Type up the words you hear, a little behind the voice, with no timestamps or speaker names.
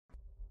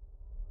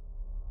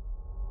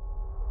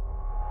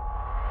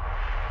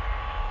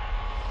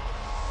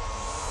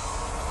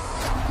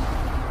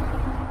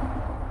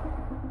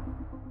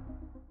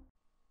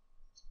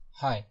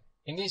Hi,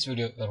 in this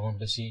video we are going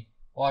to see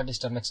what is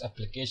Termux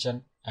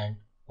application and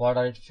what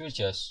are its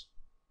features.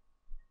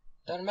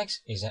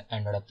 Termux is an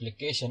Android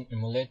application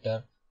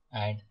emulator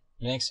and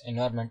Linux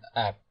environment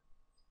app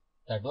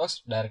that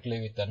works directly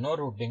with the no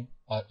rooting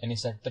or any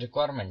set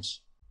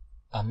requirements.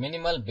 A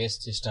minimal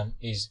based system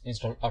is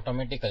installed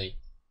automatically.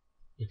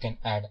 You can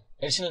add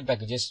additional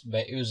packages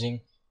by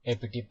using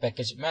apt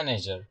package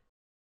manager.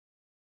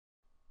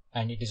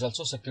 And it is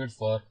also secured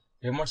for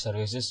remote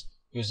services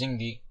using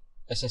the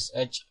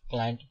SSH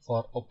client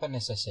for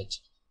OpenSSH.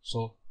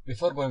 So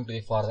before going to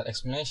the further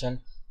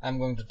explanation, I am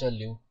going to tell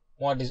you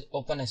what is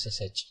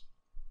OpenSSH.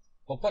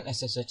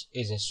 OpenSSH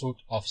is a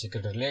suite of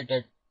security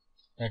related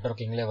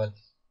networking level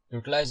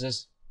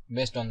utilizes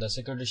based on the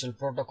security shell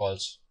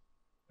protocols.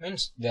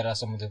 Means there are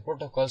some of the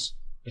protocols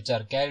which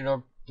are carried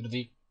out through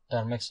the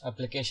Termux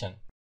application.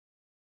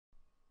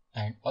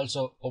 And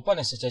also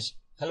OpenSSH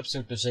helps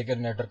you to secure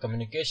network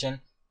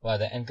communication via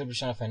the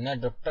encryption of a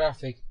network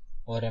traffic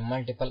over a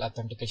multiple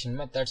authentication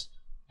methods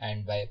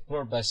and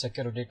by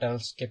security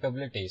tunnels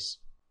capabilities.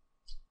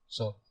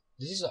 So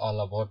this is all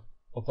about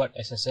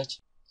OpenSSH.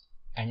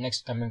 And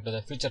next, coming to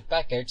the feature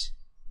packets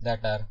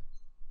that are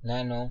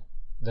nano,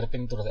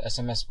 gripping through the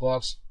SMS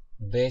box,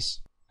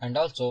 base, and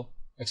also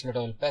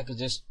exploitable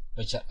packages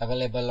which are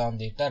available on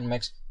the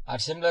Termux are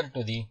similar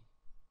to the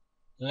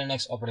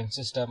Linux operating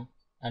system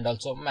and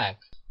also Mac,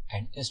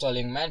 and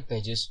installing man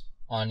pages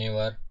on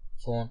your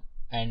phone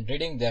and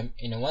reading them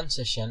in one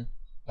session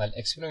while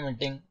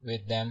experimenting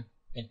with them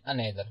in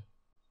another.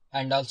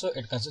 And also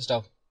it consists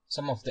of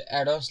some of the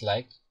add-ons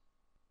like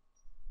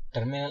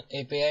Terminal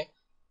API,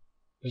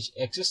 which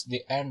exists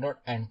the Android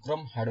and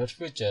Chrome hardware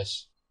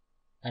features.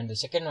 And the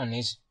second one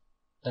is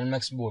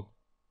Termux boot.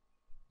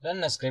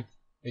 Run a script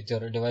with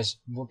your device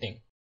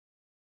booting.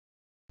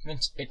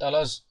 Means it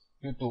allows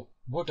you to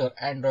boot your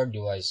Android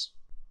device.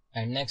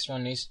 And next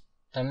one is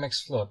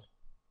Termux float.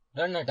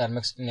 Run a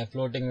Termux in a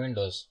floating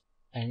windows.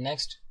 And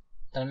next,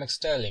 Termux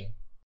styling.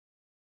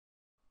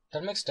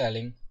 Termux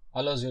styling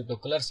allows you to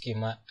color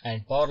schema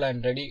and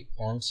powerline ready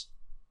fonts,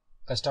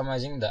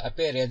 customizing the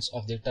appearance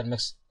of the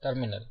Termux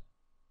terminal.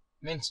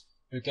 Means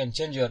you can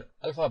change your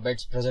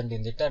alphabets present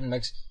in the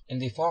Termux in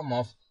the form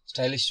of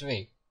stylish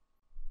way.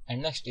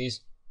 And next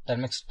is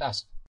Termux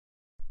task,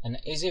 an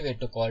easy way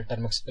to call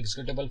Termux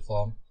executable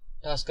form,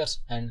 taskers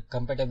and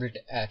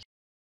compatibility apps.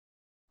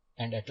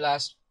 And at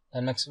last,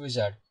 Termux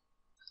wizard.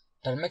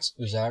 Termux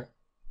wizard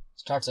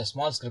starts a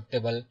small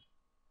scriptable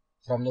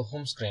from the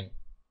home screen.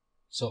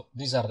 So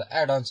these are the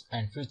add-ons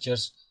and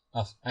features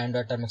of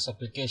Android Termux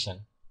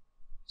application.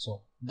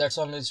 So that's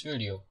all in this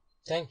video.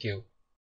 Thank you.